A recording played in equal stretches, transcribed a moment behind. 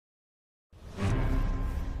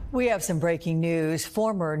We have some breaking news.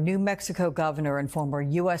 Former New Mexico governor and former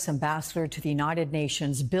U.S. ambassador to the United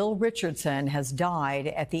Nations, Bill Richardson, has died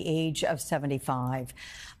at the age of 75.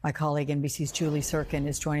 My colleague NBC's Julie Tsirkin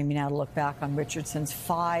is joining me now to look back on Richardson's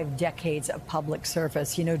 5 decades of public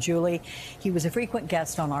service. You know, Julie, he was a frequent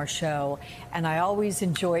guest on our show, and I always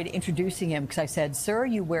enjoyed introducing him because I said, "Sir,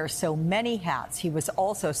 you wear so many hats." He was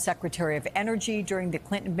also Secretary of Energy during the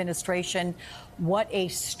Clinton administration. What a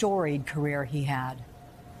storied career he had.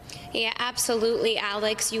 Yeah, absolutely,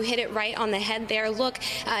 Alex. You hit it right on the head there. Look,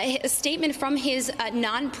 a statement from his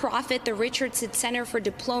nonprofit, the Richardson Center for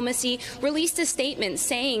Diplomacy, released a statement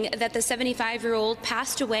saying that the 75-year-old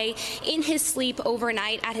passed away in his sleep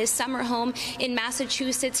overnight at his summer home in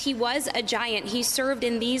Massachusetts. He was a giant. He served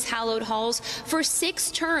in these hallowed halls for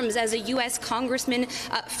 6 terms as a U.S. congressman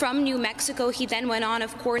from New Mexico. He then went on,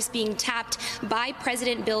 of course, being tapped by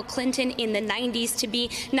President Bill Clinton in the 90s to be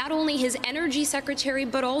not only his energy secretary,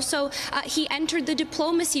 but also he entered the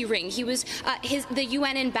diplomacy ring. He was the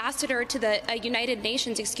UN ambassador to the United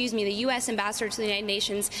Nations, the U.S. ambassador to the United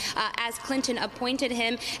Nations as Clinton appointed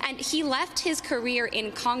him. And he left his career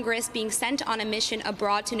in Congress being sent on a mission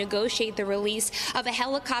abroad to negotiate the release of a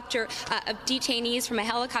helicopter of detainees from a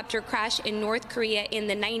helicopter crash in North Korea in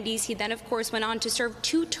the 90s. He then, of course, went on to serve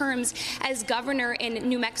 2 terms as governor in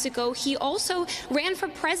New Mexico. He also ran for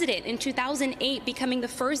president in 2008, becoming the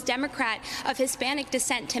first Democrat of Hispanic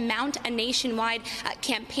descent to mount a nationwide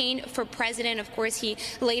campaign for president. Of course, he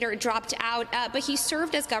later dropped out, but he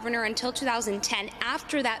served as governor until 2010.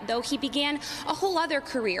 After that, though, he began a whole other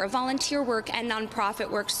career of volunteer work and nonprofit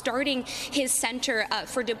work, starting his Center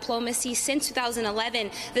for Diplomacy since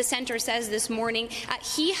 2011. The center says this morning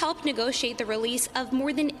he helped negotiate the release of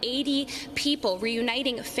more than 80 people,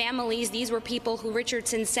 reuniting families. These were people who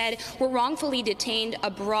Richardson said were wrongfully detained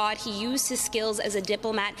abroad. He used his skills as a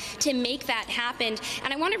diplomat to make that happen.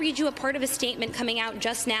 And I want to read you a part of a statement coming out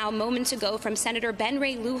just now, moments ago, from Senator Ben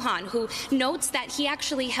Ray Lujan, who notes that he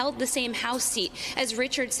actually held the same House seat as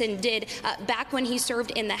Richardson did back when he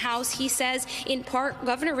served in the House. He says, in part,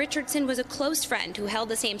 Governor Richardson was a close friend who held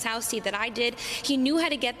the same House seat that I did. He knew how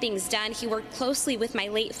to get things done. He worked closely with my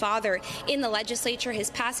late father in the legislature.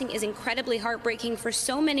 His passing is incredibly heartbreaking for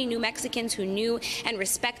so many New Mexicans who knew and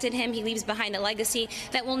respected him. He leaves behind a legacy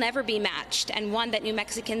that will never be matched, and one that New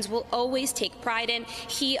Mexicans will always take pride in.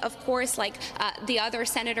 He, of course, like the other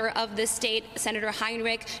senator of the state, Senator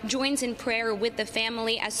Heinrich, joins in prayer with the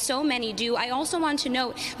family, as so many do. I also want to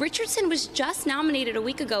note, Richardson was just nominated a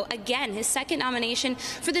week ago, again, his 2nd nomination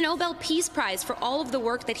for the Nobel Peace Prize for all of the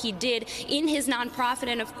work that he did in his nonprofit,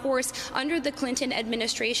 and of course, under the Clinton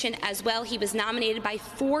administration as well. He was nominated by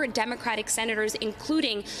 4 Democratic senators,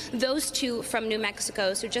 including those 2 from New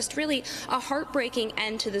Mexico. So just really a heartbreaking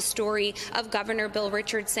end to the story of Governor Bill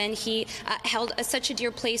Richardson. He held such a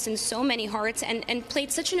dear place in so many hearts and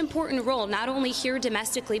played such an important role, not only here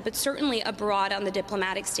domestically, but certainly abroad on the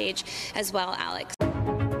diplomatic stage as well, Alex.